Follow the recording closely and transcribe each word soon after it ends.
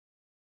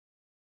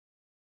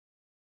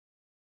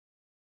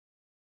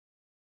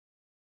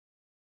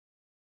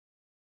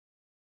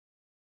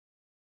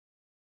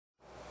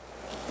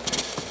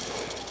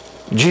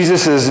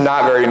Jesus is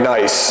not very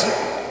nice.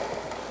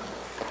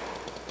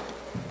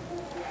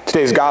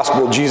 Today's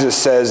gospel, Jesus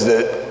says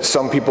that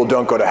some people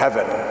don't go to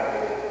heaven.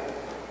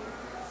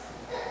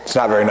 It's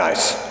not very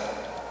nice.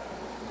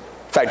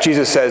 In fact,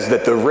 Jesus says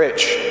that the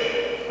rich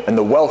and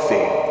the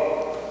wealthy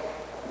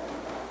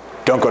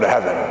don't go to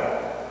heaven.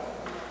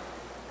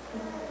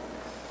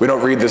 We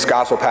don't read this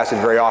gospel passage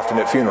very often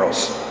at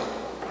funerals.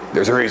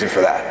 There's a reason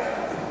for that.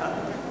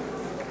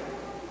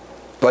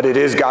 But it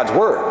is God's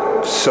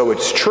word, so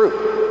it's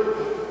true.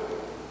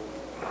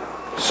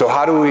 So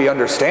how do we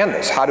understand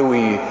this? How do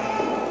we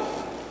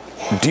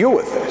deal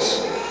with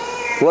this?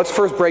 Well, let's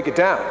first break it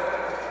down.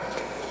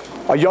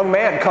 A young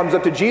man comes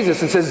up to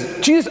Jesus and says,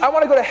 Jesus, I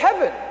want to go to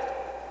heaven.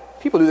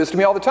 People do this to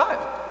me all the time.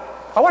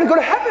 I want to go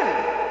to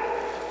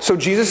heaven. So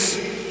Jesus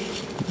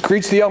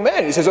greets the young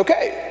man. He says,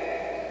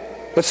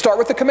 okay, let's start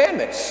with the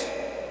commandments.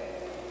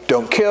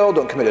 Don't kill,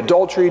 don't commit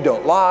adultery,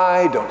 don't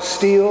lie, don't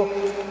steal.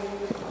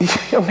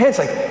 The young man's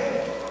like,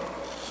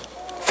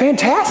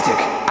 fantastic.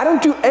 I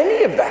don't do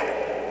any of that.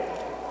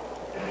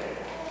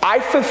 I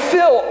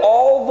fulfill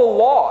all the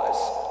laws.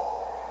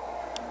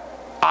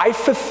 I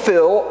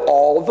fulfill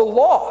all the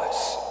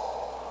laws.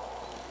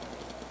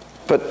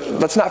 But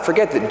let's not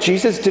forget that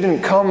Jesus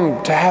didn't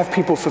come to have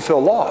people fulfill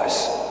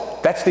laws.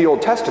 That's the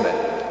Old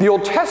Testament. The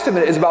Old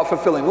Testament is about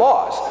fulfilling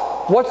laws.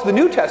 What's the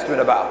New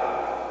Testament about?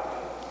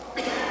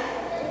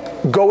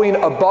 Going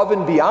above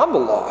and beyond the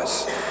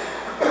laws.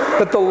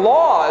 But the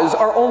laws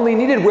are only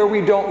needed where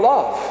we don't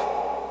love.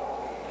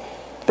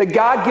 That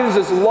God gives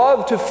us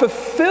love to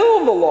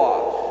fulfill the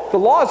law. The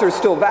laws are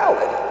still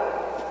valid.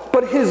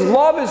 But His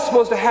love is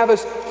supposed to have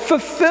us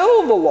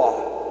fulfill the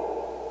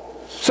law.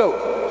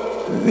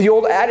 So, the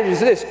old adage is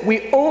this: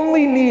 we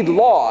only need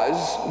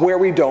laws where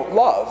we don't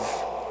love.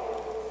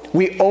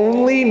 We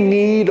only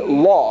need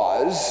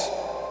laws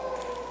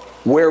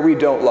where we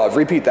don't love.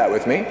 Repeat that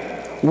with me.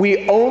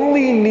 We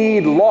only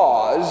need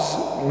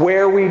laws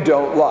where we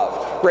don't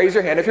love. Raise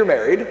your hand if you're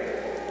married.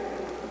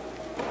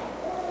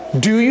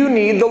 Do you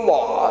need the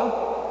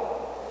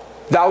law,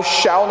 thou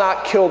shalt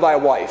not kill thy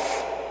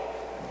wife?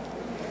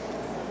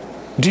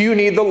 Do you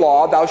need the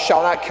law, thou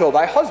shalt not kill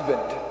thy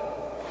husband?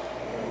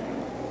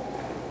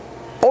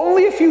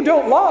 Only if you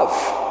don't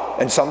love.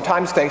 And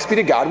sometimes, thanks be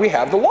to God, we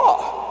have the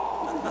law.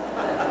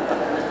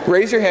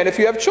 Raise your hand if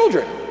you have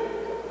children.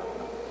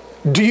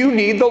 Do you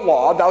need the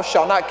law, thou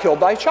shalt not kill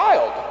thy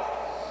child?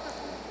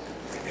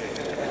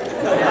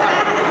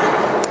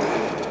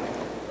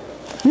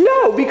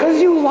 No,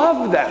 because you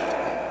love them.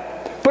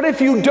 But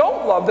if you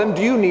don't love them,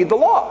 do you need the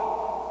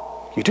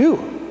law? You do.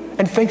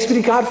 And thanks be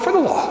to God for the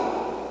law.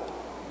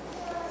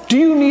 Do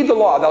you need the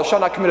law? Thou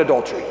shalt not commit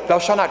adultery. Thou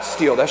shalt not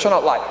steal. Thou shalt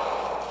not lie.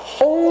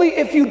 Only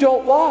if you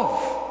don't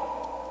love.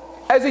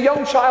 As a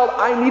young child,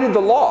 I needed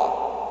the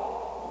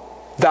law.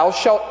 Thou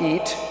shalt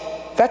eat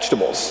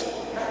vegetables.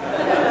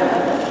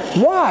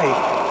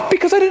 Why?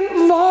 Because I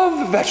didn't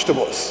love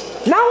vegetables.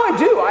 Now I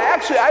do.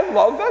 I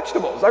love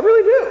vegetables. I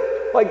really do.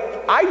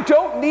 Like, I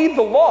don't need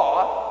the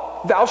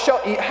law, thou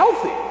shalt eat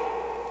healthy.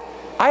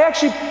 I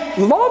actually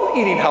love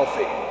eating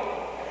healthy.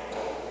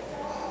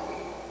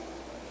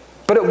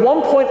 But at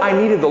one point, I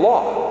needed the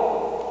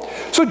law.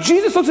 So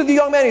Jesus looks at the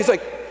young man and he's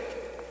like,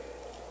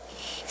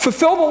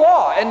 fulfill the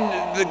law.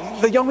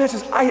 And the young man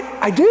says,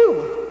 I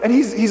do. And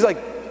he's like,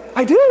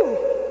 I do.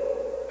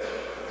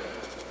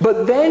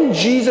 But then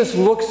Jesus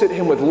looks at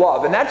him with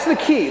love. And that's the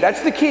key.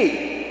 That's the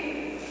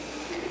key.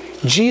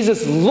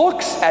 Jesus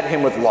looks at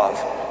him with love.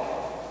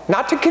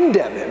 Not to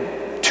condemn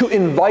him, to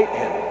invite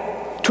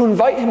him. To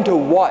invite him to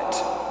what?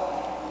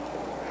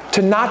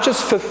 To not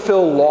just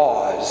fulfill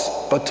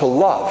laws, but to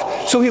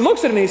love. So he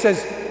looks at him and he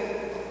says,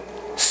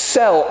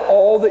 sell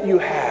all that you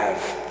have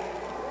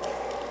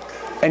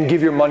and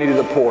give your money to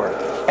the poor,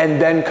 and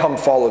then come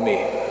follow me.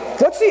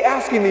 What's he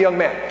asking the young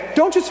man?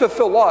 Don't just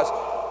fulfill laws.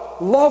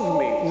 Love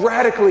me,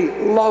 radically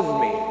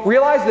love me.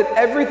 Realize that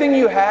everything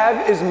you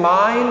have is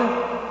mine,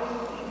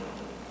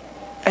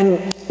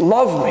 and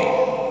love me.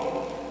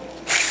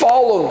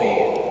 Follow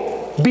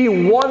me. Be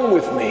one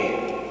with me.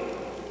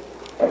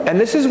 And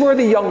this is where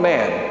the young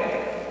man,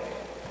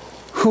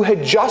 who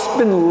had just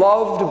been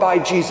loved by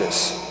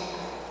Jesus,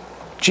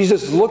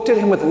 Jesus looked at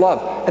him with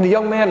love, and the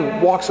young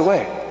man walks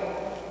away.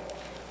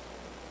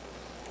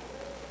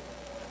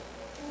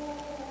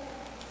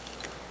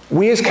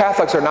 We as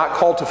Catholics are not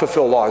called to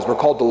fulfill laws, we're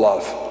called to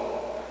love.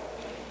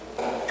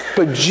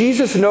 But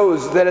Jesus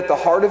knows that at the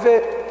heart of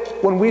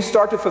it, when we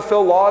start to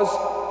fulfill laws,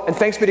 and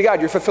thanks be to God,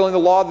 you're fulfilling the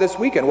law this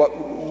weekend.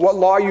 What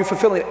law are you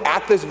fulfilling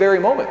at this very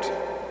moment?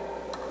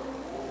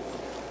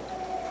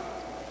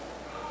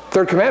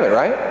 Third commandment,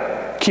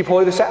 right? Keep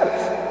holy the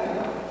Sabbath.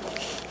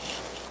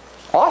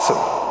 Awesome.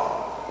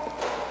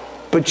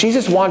 But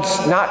Jesus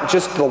wants not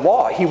just the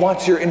law, he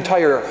wants your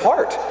entire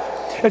heart.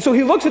 And so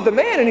he looks at the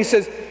man and he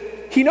says,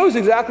 he knows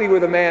exactly where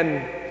the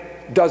man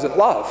doesn't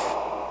love.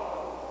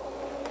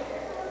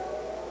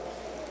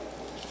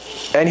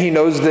 And he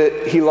knows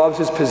that he loves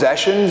his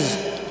possessions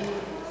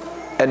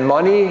and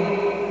money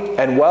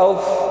and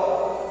wealth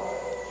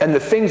and the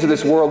things of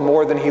this world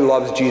more than he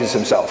loves Jesus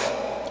himself.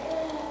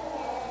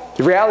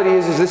 The reality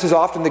is this is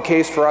often the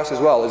case for us as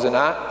well, is it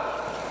not?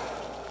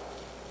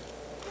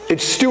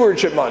 It's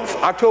Stewardship Month.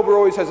 October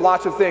always has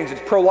lots of things.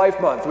 It's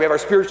Pro-Life Month. We have our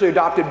spiritually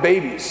adopted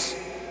babies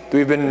that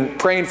we've been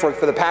praying for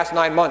the past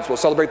 9 months. We'll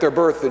celebrate their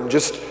birth in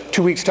just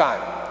 2 weeks'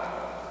 time.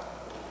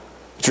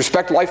 It's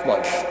Respect Life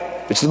Month.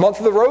 It's the month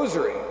of the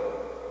Rosary.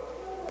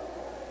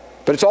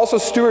 But it's also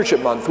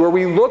Stewardship Month, where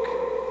we look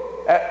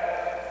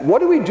at what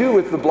do we do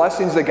with the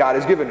blessings that God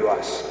has given to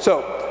us.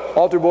 So,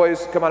 altar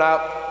boys, come on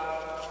out.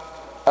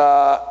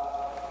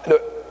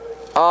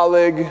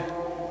 Oleg,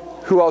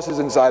 who else is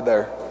inside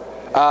there?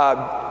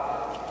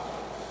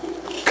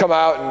 Come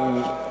out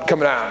and come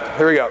down.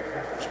 Here we go.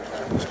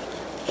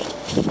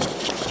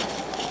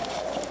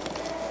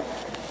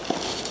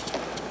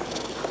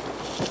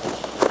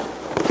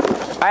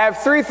 I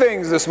have 3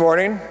 things this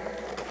morning.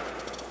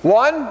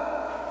 One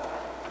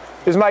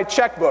is my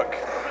checkbook.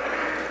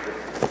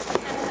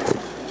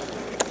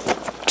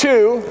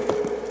 2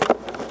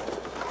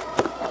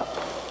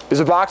 is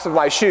a box of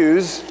my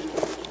shoes.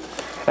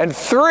 And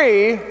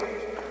 3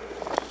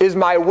 is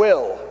my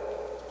will.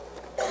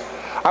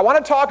 I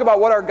want to talk about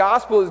what our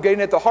gospel is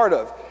getting at the heart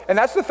of. And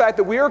that's the fact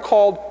that we are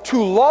called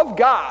to love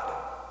God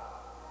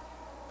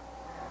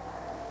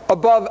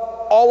above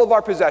all of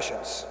our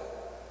possessions.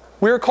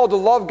 We are called to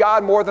love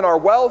God more than our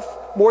wealth,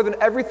 more than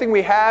everything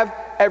we have,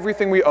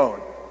 everything we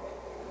own.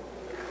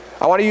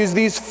 I want to use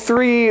these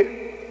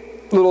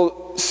 3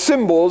 little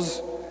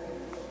symbols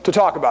to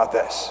talk about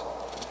this.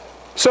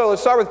 So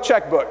let's start with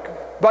checkbook.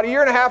 About 1.5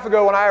 years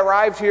ago when I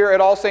arrived here at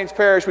All Saints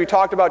Parish, we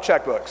talked about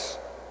checkbooks.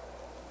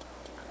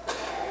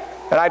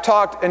 And I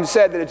talked and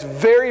said that it's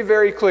very,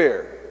 very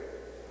clear.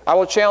 I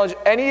will challenge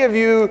any of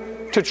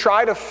you to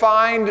try to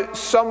find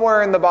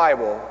somewhere in the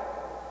Bible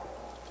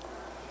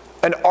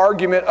an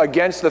argument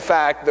against the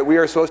fact that we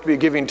are supposed to be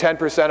giving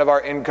 10% of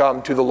our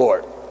income to the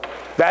Lord.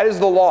 That is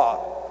the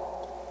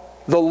law.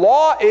 The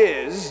law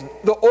is,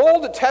 the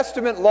Old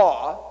Testament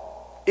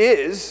law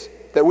is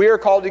that we are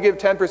called to give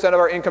 10%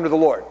 of our income to the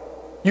Lord.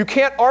 You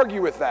can't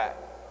argue with that.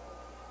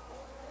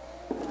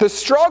 The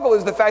struggle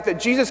is the fact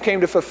that Jesus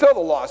came to fulfill the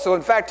law. So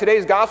in fact,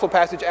 today's gospel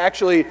passage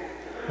actually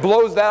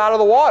blows that out of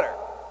the water.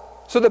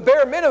 So the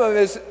bare minimum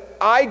is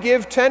I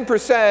give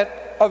 10%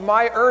 of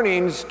my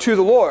earnings to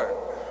the Lord.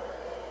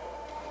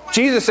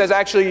 Jesus says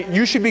actually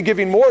you should be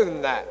giving more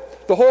than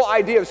that. The whole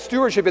idea of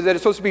stewardship is that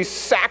it's supposed to be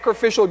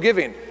sacrificial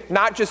giving,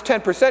 not just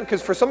 10%,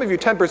 because for some of you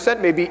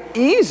 10% may be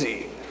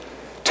easy.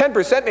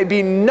 10% may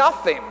be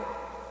nothing.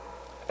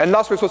 And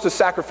thus we're supposed to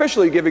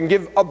sacrificially give and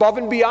give above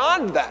and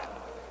beyond that.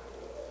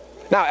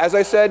 Now, as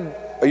I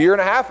said 1.5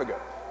 years ago,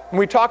 when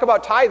we talk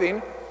about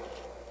tithing,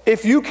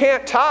 if you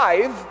can't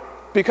tithe,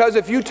 because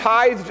if you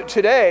tithed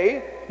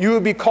today, you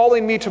would be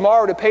calling me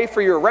tomorrow to pay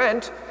for your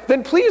rent,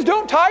 then please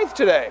don't tithe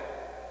today.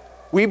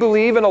 We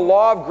believe in a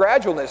law of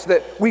gradualness,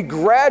 that we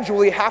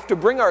gradually have to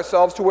bring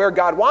ourselves to where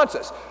God wants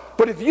us.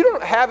 But if you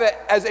don't have it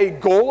as a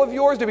goal of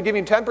yours to be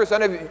giving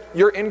 10% of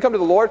your income to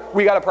the Lord,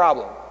 we got a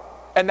problem.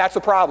 And that's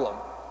a problem.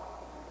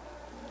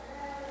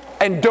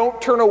 And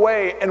don't turn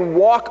away and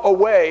walk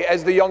away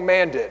as the young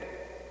man did.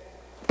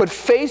 But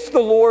face the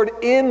Lord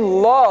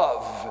in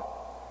love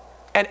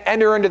and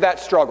enter into that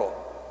struggle.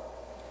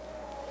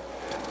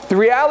 The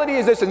reality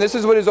is this, and this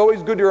is what is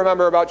always good to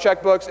remember about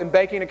checkbooks and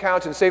banking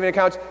accounts and saving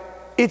accounts,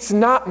 it's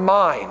not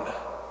mine.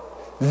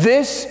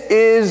 This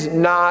is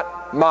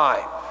not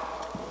mine.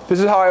 This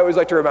is how I always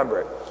like to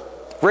remember it.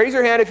 Raise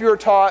your hand if you were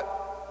taught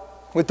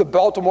with the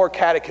Baltimore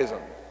Catechism,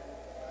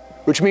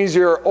 which means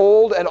you're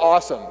old and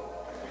awesome.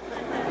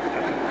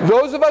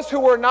 Those of us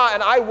who were not,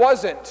 and I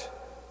wasn't,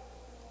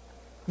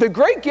 the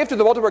great gift of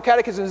the Baltimore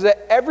Catechism is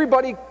that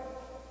everybody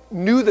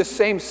knew the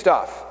same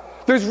stuff.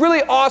 There's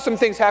really awesome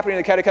things happening in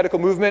the catechetical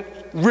movement,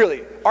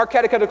 really. Our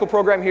catechetical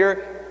program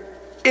here,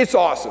 it's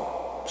awesome.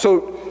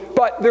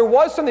 But there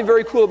was something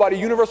very cool about a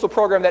universal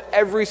program that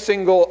every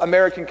single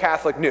American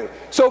Catholic knew.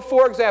 So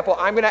for example,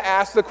 I'm going to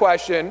ask the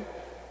question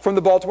from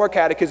the Baltimore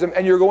Catechism,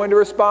 and you're going to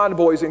respond,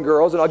 boys and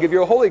girls, and I'll give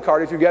you a holy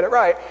card if you get it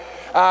right.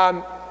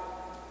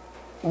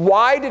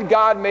 Why did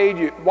God make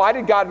you? Why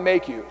did God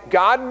make you?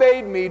 God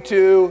made me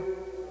to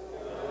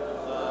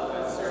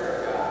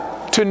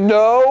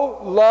know,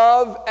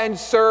 love, and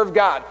serve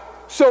God.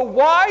 So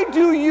why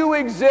do you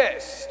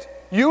exist?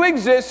 You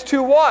exist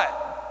to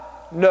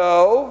what?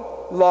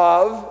 Know,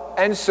 love,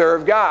 and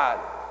serve God.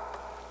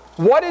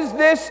 What does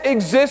this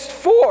exist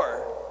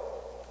for?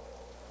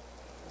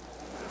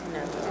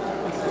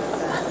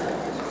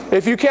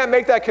 If you can't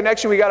make that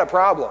connection, we got a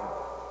problem.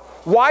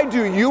 Why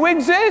do you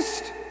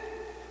exist?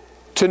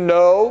 To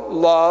know,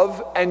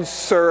 love, and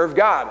serve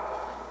God.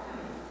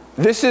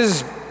 This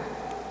is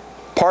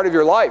part of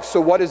your life.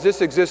 So what does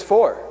this exist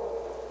for?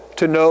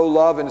 To know,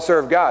 love, and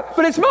serve God.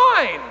 But it's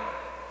mine.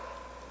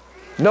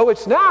 No,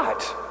 it's not.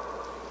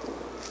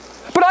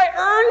 But I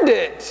earned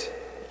it.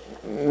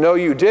 No,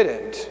 you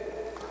didn't.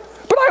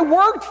 But I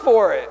worked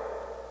for it.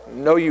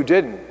 No, you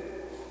didn't.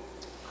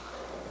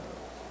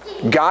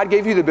 God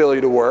gave you the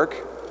ability to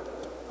work.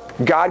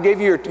 God gave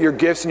you your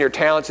gifts and your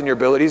talents and your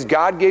abilities.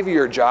 God gave you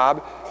your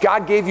job.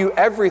 God gave you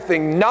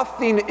everything.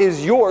 Nothing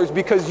is yours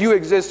because you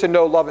exist to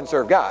know, love, and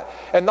serve God.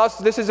 And thus,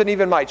 this isn't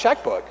even my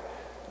checkbook.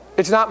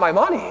 It's not my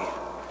money.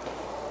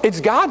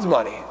 It's God's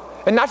money.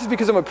 And not just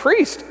because I'm a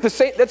priest.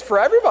 That's for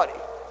everybody.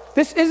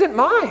 This isn't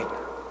mine.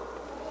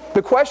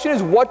 The question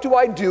is, what do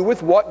I do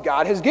with what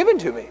God has given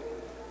to me?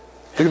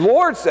 The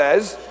Lord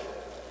says,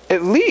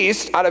 at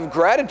least out of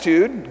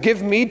gratitude,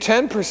 give me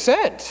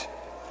 10%.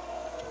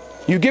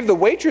 You give the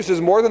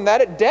waitresses more than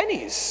that at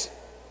Denny's.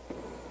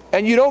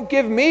 And you don't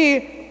give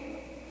me,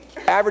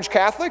 average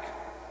Catholic,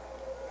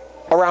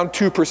 around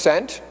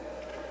 2%.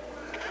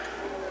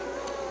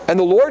 And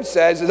the Lord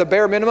says, the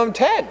bare minimum,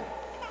 10.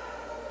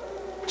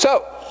 So,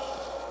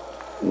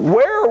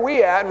 where are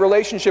we at in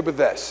relationship with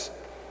this?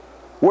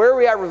 Where are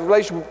we at in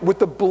relation with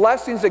the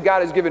blessings that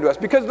God has given to us?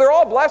 Because they're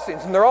all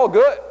blessings and they're all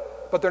good,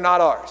 but they're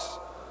not ours.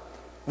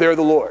 They're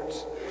the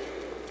Lord's.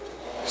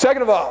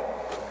 Second of all,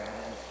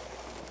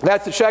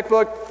 that's the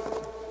checkbook.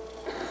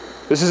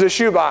 This is a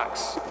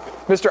shoebox.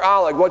 Mr.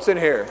 Oleg, what's in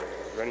here?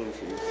 Running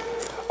shoes.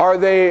 Are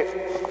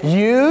they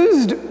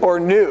used or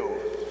new?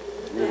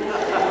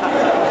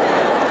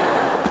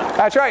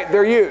 That's right,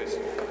 they're used.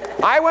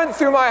 I went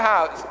through my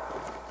house.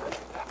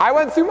 I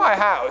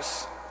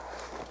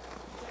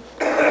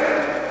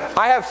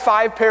have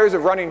 5 pairs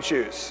of running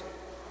shoes.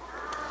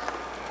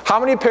 How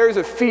many pairs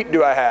of feet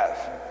do I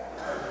have?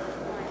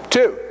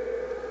 2.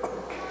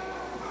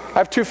 I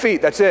have 2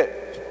 feet, that's it.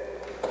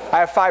 I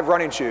have 5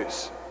 running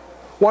shoes.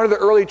 One of the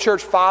early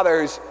church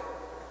fathers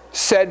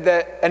said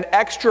that an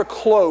extra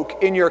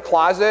cloak in your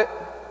closet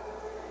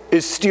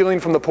is stealing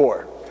from the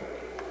poor.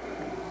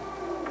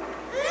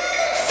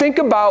 Think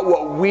about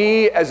what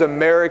we as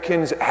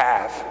Americans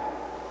have.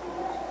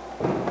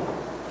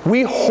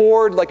 We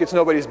hoard like it's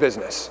nobody's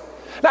business.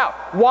 Now,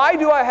 why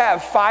do I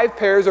have 5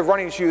 pairs of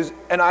running shoes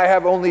and I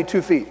have only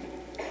 2 feet?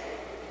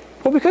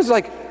 Well, because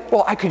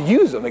I could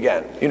use them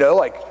again,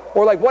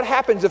 or what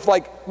happens if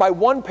my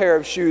 1 pair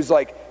of shoes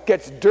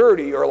gets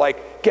dirty or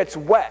gets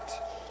wet?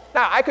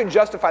 Now, I can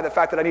justify the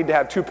fact that I need to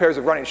have 2 pairs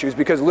of running shoes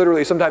because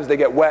literally sometimes they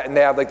get wet and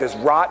they have this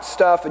rot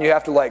stuff and you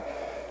have to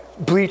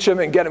bleach them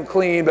and get them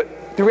clean.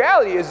 But the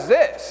reality is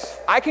this.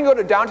 I can go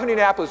to downtown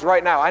Indianapolis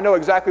right now. I know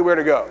exactly where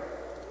to go.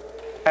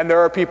 And there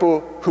are people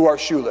who are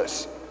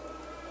shoeless.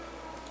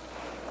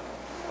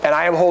 And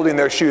I am holding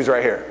their shoes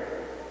right here.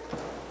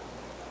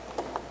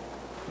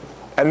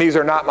 And these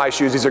are not my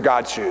shoes, these are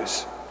God's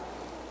shoes.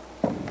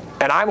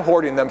 And I'm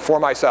hoarding them for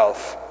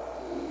myself.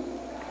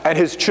 And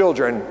his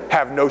children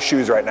have no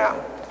shoes right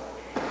now.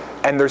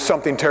 And there's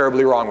something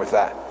terribly wrong with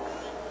that.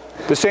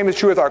 The same is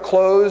true with our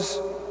clothes,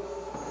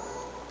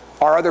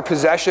 our other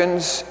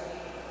possessions.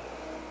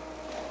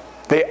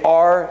 They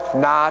are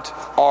not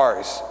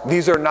ours.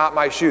 These are not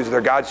my shoes,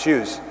 they're God's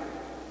shoes.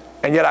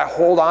 And yet I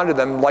hold on to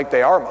them like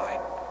they are mine.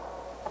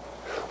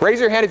 Raise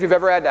your hand if you've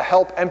ever had to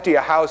help empty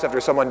a house after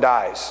someone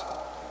dies.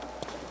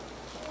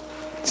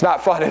 It's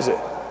not fun, is it?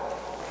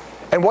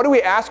 And what do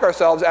we ask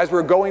ourselves as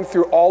we're going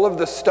through all of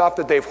the stuff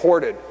that they've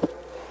hoarded?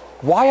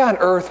 Why on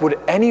earth would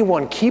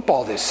anyone keep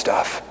all this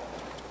stuff?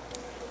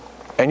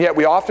 And yet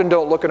we often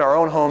don't look in our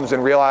own homes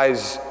and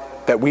realize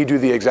that we do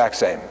the exact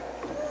same.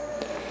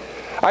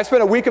 I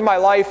spent a week of my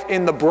life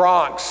in the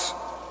Bronx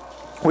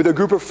with a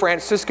group of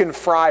Franciscan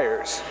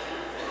friars.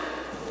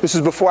 This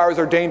is before I was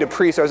ordained a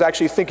priest. I was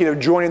actually thinking of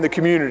joining the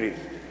community.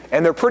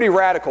 And they're pretty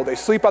radical. They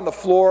sleep on the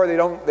floor. They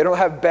don't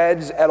have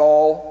beds at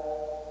all.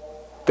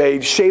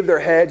 They shave their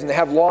heads and they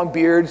have long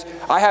beards.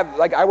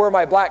 I wear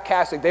my black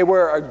cassock. They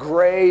wear a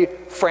gray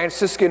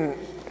Franciscan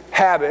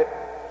habit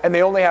and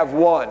they only have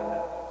one.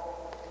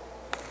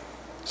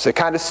 So they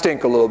kind of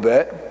stink a little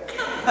bit.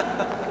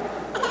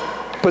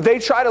 But they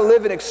try to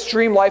live an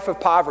extreme life of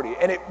poverty,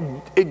 and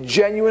it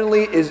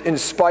genuinely is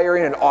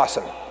inspiring and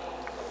awesome.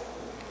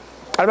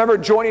 I remember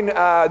joining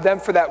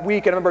them for that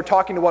week, and I remember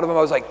talking to one of them.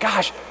 I was like,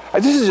 gosh,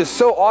 this is just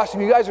so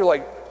awesome. You guys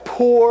are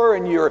poor,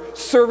 and you're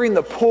serving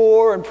the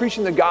poor and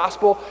preaching the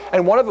gospel.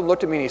 And one of them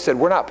looked at me and he said,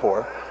 we're not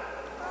poor.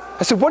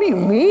 I said, what do you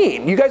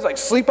mean? You guys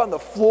sleep on the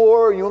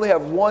floor and you only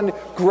have one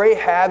gray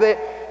habit?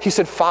 He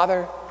said,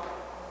 Father,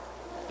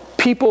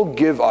 people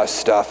give us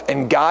stuff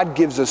and God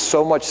gives us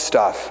so much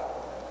stuff.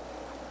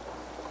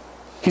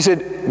 He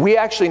said, we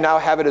actually now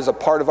have it as a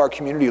part of our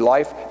community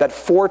life that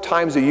 4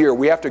 times a year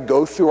we have to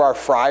go through our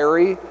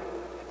friary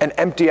and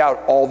empty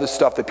out all the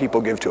stuff that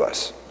people give to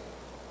us.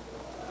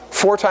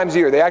 4 times a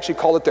year. They actually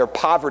call it their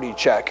poverty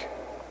check.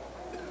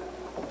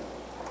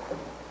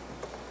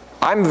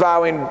 I'm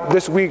vowing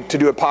this week to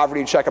do a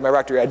poverty check on my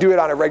rectory. I do it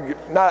on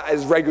not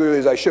as regularly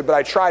as I should, but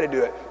I try to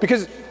do it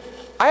because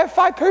I have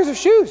 5 pairs of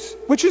shoes,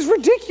 which is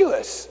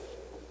ridiculous.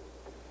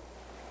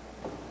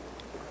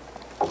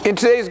 In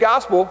today's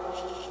gospel,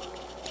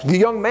 the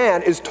young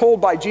man is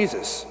told by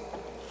Jesus,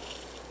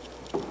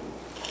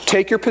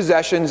 take your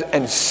possessions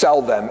and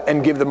sell them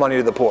and give the money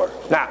to the poor.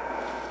 Now,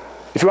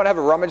 if you want to have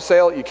a rummage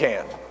sale, you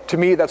can. To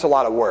me, that's a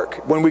lot of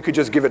work when we could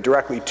just give it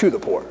directly to the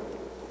poor.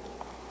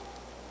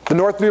 The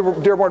North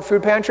Dearborn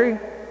Food Pantry,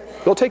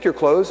 they'll take your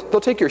clothes, they'll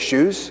take your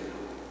shoes.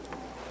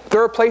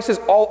 There are places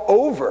all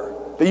over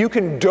that you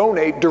can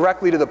donate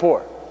directly to the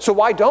poor. So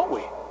why don't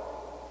we?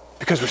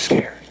 Because we're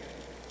scared.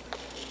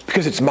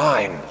 Because it's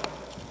mine.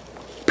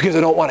 Because I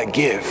don't want to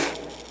give.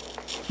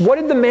 What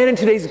did the man in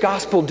today's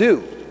gospel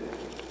do?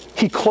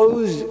 He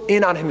closed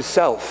in on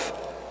himself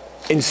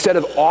instead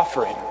of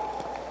offering,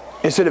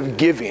 instead of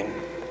giving,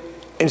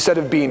 instead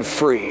of being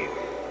free.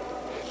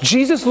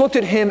 Jesus looked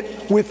at him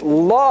with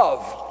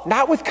love,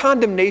 not with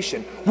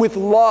condemnation, with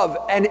love,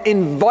 and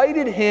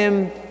invited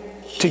him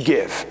to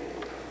give.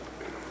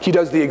 He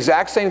does the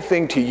exact same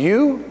thing to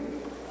you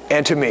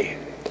and to me.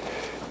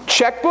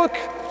 Checkbook,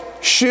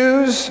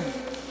 shoes,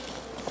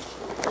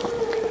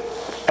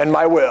 and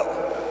my will.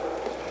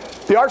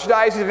 The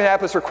Archdiocese of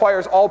Indianapolis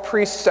requires all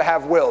priests to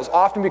have wills,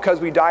 often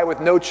because we die with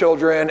no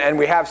children and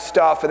we have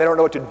stuff and they don't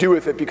know what to do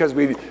with it because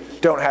we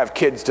don't have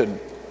kids to,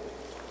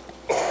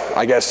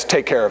 I guess,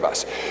 take care of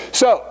us.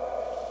 So,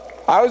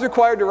 I was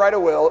required to write a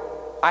will.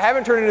 I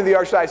haven't turned it into the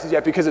Archdiocese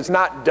yet because it's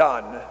not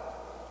done.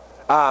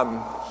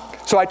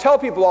 So I tell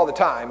people all the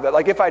time that,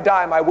 like, if I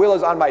die, my will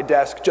is on my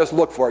desk. Just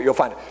look for it; you'll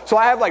find it. So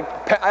I have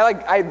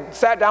I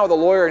sat down with a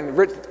lawyer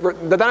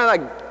and then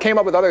I came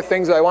up with other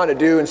things that I wanted to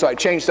do, and so I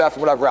changed stuff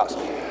and whatever else.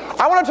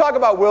 I want to talk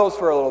about wills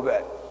for a little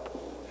bit.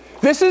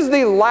 This is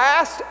the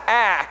last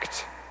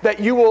act that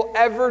you will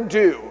ever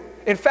do.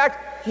 In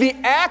fact, the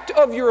act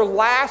of your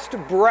last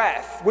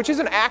breath, which is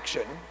an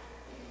action,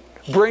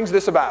 brings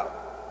this about.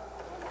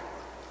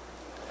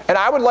 And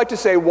I would like to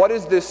say, what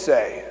does this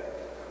say?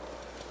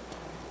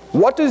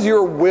 What does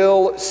your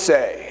will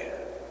say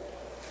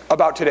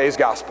about today's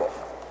gospel?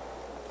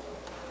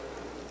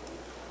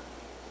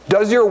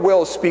 Does your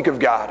will speak of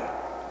God?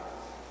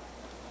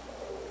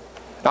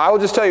 Now, I will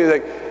just tell you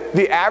that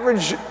the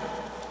average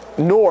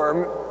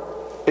norm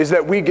is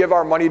that we give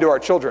our money to our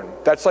children.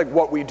 That's like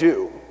what we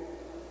do.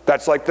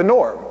 That's like the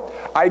norm.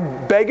 I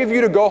beg of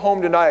you to go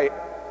home tonight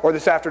or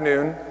this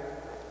afternoon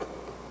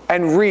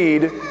and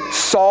read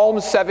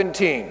Psalm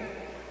 17.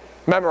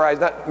 Memorize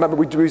that. Remember,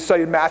 we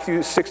studied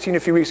Matthew 16 a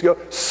few weeks ago.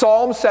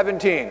 Psalm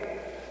 17.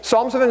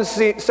 Psalm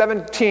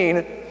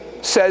 17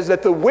 says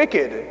that the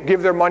wicked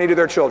give their money to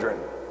their children.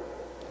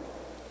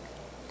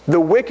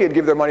 The wicked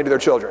give their money to their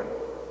children.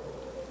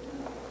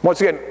 Once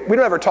again, we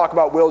don't ever talk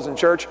about wills in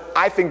church.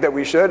 I think that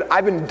we should.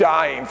 I've been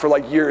dying for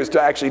like years to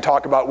actually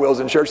talk about wills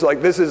in church.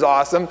 Like, this is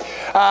awesome.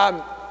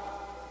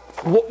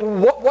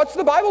 What's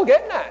the Bible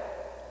getting at?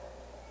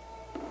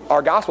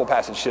 Our gospel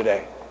passage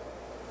today.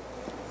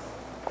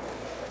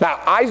 Now,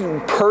 I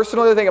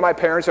personally think of my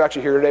parents who are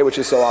actually here today, which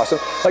is so awesome.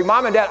 Like,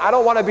 Mom and Dad, I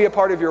don't want to be a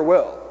part of your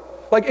will.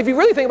 Like, if you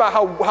really think about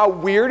how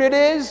weird it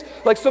is,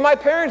 like, so my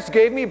parents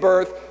gave me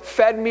birth,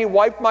 fed me,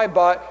 wiped my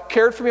butt,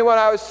 cared for me when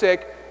I was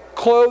sick,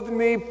 clothed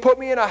me, put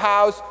me in a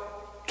house,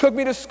 took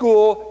me to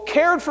school,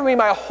 cared for me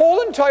my whole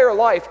entire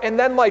life, and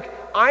then, like,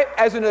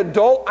 as an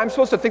adult, I'm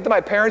supposed to think that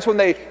my parents, when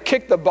they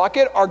kick the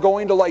bucket, are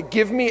going to, like,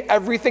 give me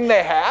everything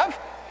they have?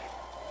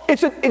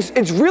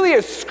 It's really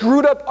a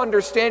screwed up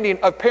understanding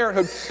of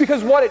parenthood,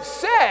 because what it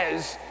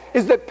says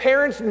is that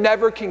parents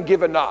never can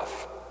give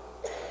enough.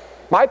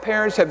 My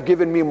parents have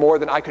given me more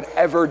than I could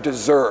ever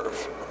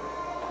deserve.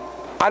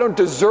 I don't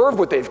deserve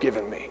what they've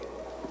given me.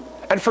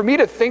 And for me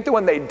to think that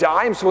when they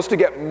die, I'm supposed to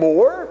get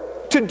more,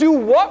 to do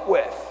what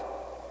with?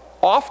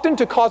 Often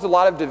to cause a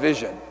lot of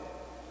division.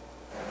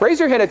 Raise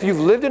your hand if you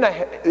live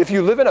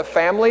in a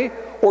family,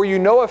 or you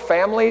know a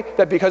family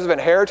that because of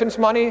inheritance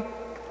money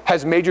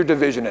has major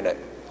division in it.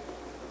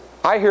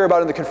 I hear about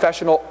it in the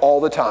confessional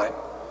all the time.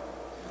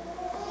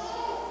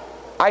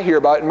 I hear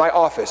about it in my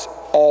office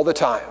all the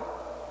time.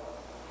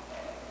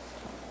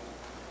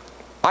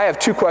 I have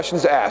two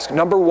questions to ask.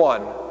 Number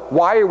one,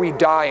 why are we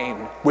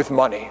dying with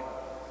money?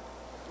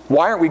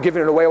 Why aren't we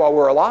giving it away while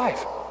we're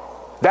alive?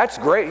 That's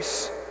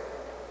grace.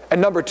 And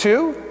number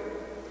two,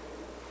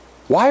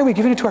 why are we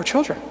giving it to our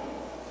children?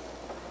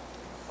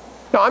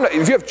 Now,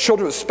 if you have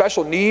children with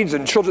special needs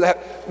and children that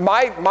have,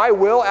 my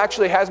will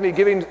actually has me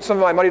giving some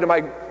of my money to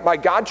my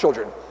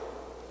godchildren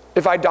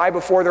if I die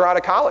before they're out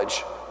of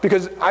college,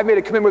 because I've made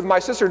a commitment with my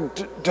sister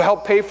to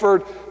help pay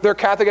for their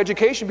Catholic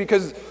education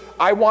because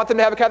I want them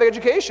to have a Catholic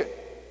education.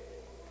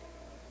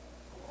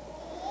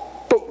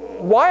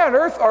 But why on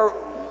earth are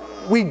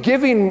we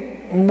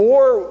giving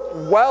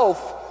more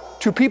wealth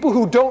to people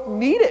who don't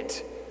need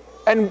it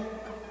and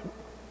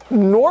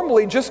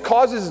normally just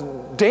causes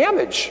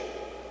damage?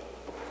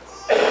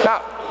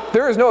 Now,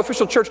 there is no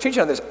official church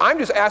teaching on this. I'm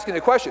just asking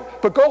the question.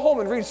 But go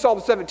home and read Psalm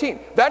 17.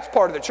 That's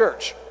part of the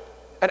church.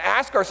 And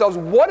ask ourselves,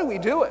 what are we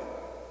doing?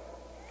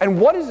 And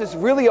what does this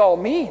really all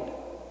mean?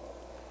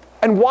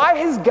 And why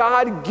has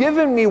God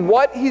given me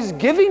what He's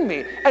giving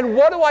me? And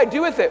what do I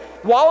do with it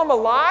while I'm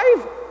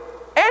alive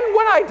and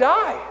when I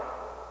die?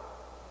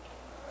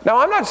 Now,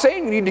 I'm not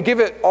saying you need to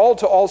give it all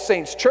to All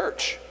Saints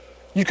Church.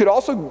 You could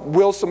also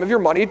will some of your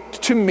money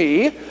to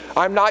me.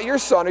 I'm not your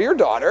son or your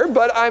daughter,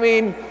 but I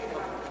mean,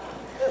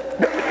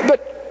 but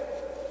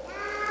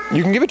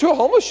you can give it to a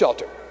homeless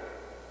shelter.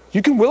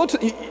 You can will it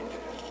to,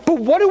 but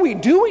what are we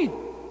doing?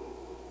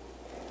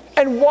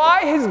 And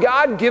why has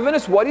God given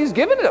us what He's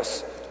given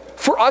us?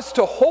 For us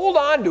to hold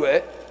on to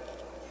it,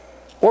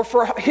 or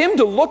for Him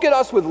to look at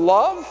us with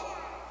love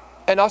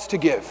and us to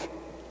give.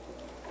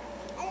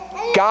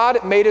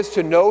 God made us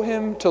to know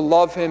him, to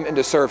love him, and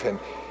to serve him.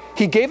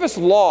 He gave us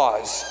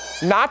laws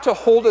not to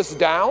hold us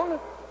down,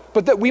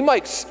 but that we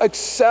might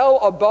excel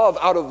above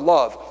out of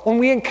love. When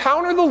we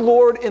encounter the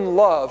Lord in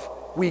love,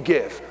 we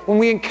give. When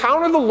we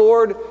encounter the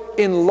Lord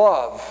in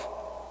love,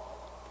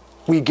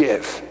 we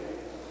give.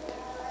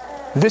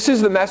 This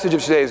is the message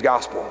of today's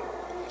gospel.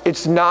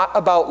 It's not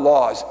about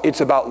laws,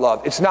 it's about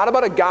love. It's not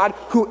about a God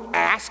who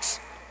asks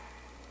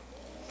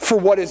for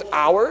what is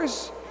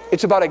ours.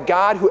 It's about a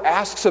God who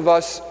asks of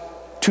us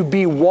to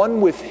be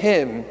one with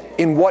him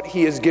in what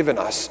he has given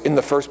us in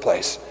the first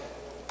place.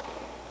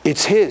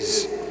 It's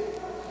his,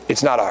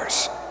 it's not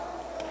ours.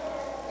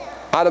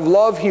 Out of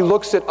love, he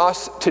looks at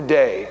us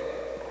today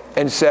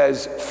and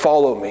says,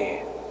 follow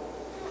me.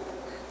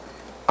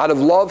 Out of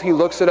love, he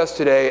looks at us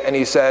today and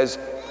he says,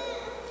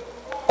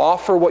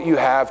 offer what you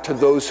have to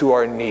those who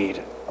are in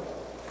need.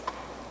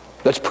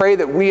 Let's pray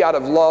that we, out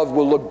of love,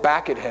 will look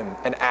back at him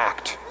and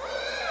act.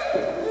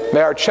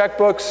 May our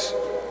checkbooks,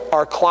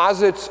 our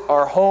closets,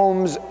 our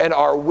homes, and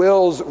our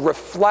wills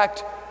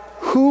reflect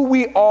who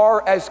we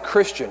are as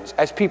Christians,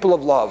 as people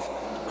of love,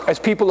 as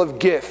people of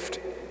gift,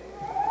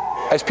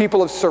 as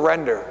people of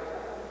surrender.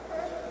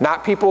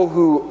 Not people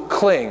who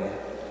cling,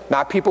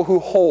 not people who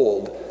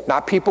hold,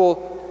 not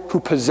people who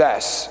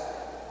possess.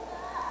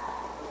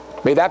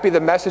 May that be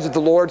the message that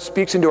the Lord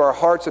speaks into our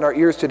hearts and our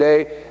ears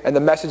today, and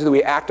the message that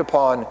we act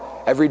upon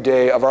every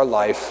day of our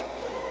life.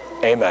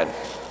 Amen.